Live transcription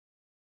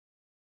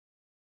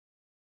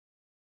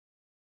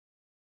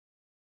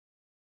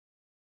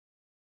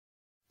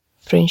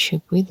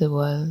Friendship with the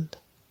world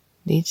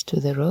leads to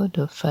the road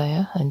of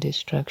fire and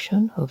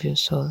destruction of your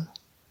soul.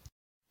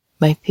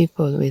 My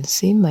people will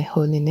see my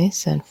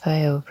holiness and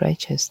fire of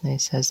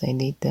righteousness as I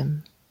lead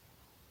them.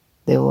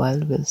 The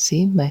world will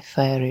see my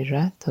fiery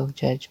wrath of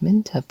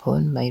judgment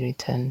upon my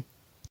return.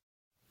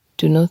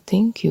 Do not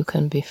think you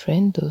can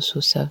befriend those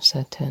who serve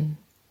Satan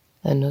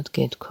and not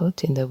get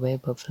caught in the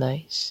web of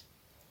lies,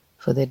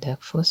 for the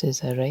dark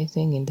forces are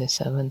rising in the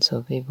servants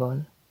of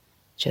evil,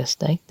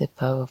 just like the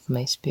power of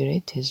my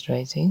Spirit is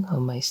rising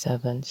on my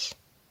servants.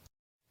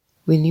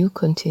 Will you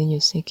continue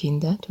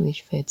seeking that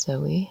which fades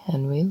away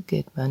and will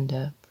get burned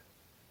up?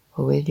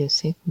 Or will you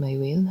seek my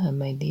will and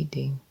my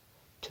leading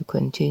to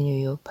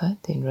continue your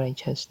path in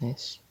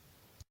righteousness?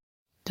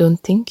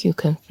 Don't think you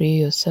can free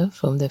yourself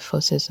from the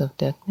forces of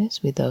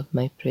darkness without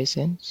my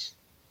presence,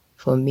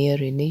 for mere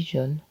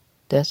religion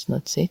does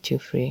not set you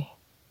free.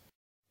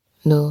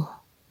 No,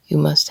 you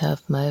must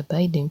have my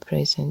abiding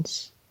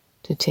presence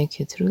to take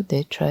you through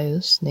the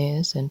trials,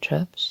 snares, and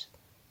traps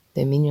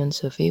the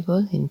minions of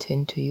evil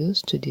intend to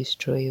use to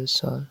destroy your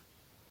soul.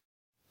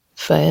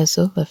 Fires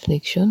of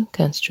affliction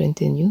can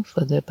strengthen you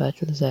for the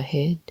battles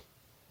ahead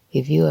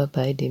if you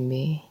abide in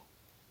me,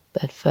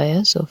 but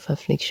fires of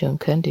affliction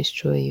can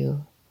destroy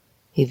you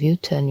if you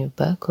turn your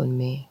back on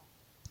me.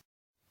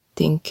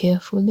 Think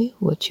carefully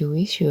what you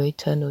wish your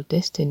eternal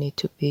destiny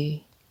to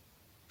be,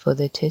 for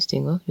the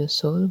testing of your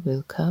soul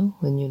will come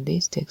when you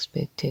least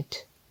expect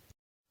it.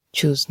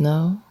 Choose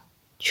now,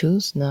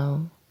 choose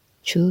now,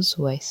 choose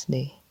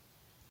wisely.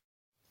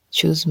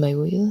 Choose my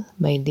will,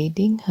 my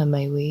leading, and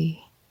my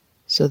way,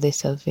 so the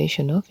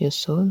salvation of your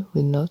soul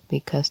will not be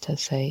cast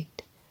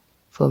aside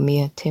for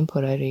mere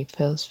temporary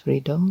false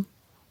freedom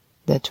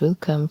that will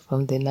come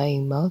from the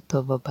lying mouth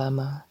of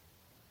Obama,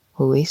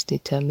 who is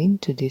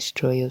determined to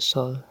destroy your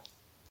soul.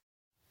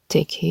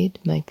 Take heed,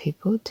 my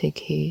people, take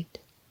heed,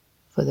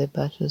 for the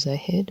battles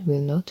ahead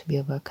will not be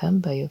overcome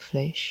by your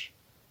flesh,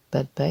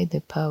 but by the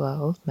power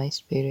of my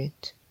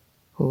Spirit,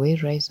 who will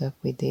rise up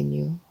within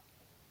you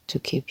to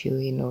keep you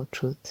in all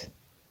truth.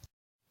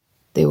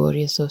 The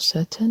warriors of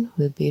Satan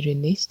will be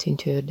released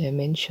into your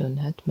dimension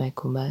at my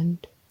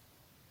command.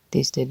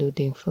 These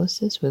deluding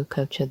forces will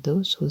capture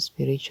those who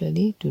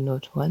spiritually do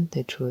not want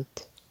the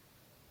truth.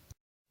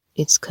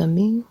 It's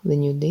coming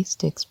when you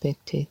least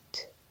expect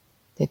it,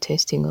 the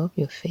testing of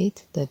your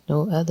faith that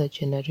no other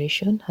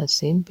generation has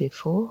seen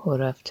before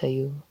or after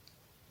you.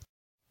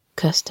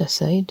 Cast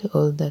aside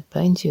all that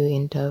binds you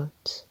in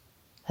doubt,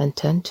 and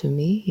turn to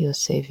me, your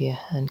Savior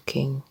and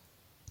King.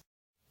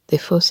 The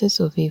forces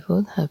of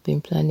evil have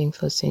been planning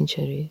for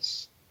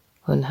centuries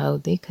on how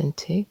they can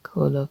take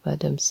all of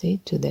Adam's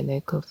seed to the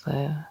lake of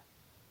fire,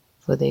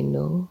 for they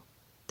know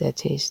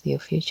that is their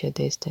future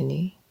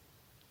destiny.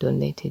 Don't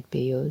let it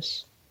be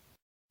yours.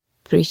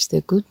 Preach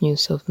the good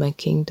news of my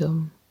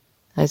kingdom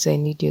as I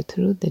lead you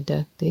through the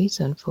dark days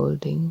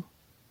unfolding.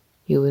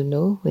 You will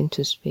know when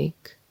to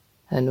speak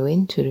and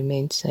when to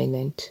remain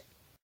silent.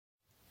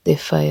 The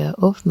fire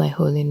of my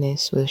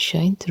holiness will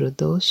shine through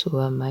those who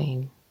are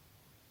mine.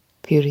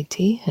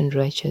 Purity and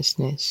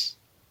righteousness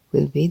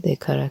will be the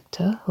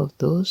character of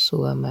those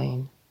who are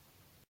mine.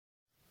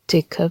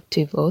 Take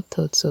captive all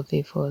thoughts of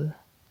evil,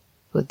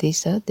 for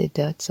these are the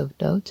darts of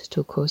doubt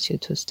to cause you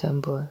to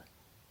stumble.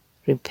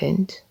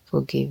 Repent,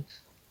 forgive.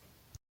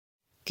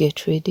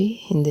 Get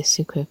ready in the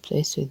secret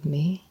place with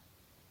me,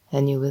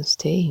 and you will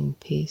stay in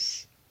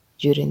peace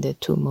during the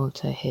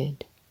tumult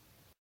ahead.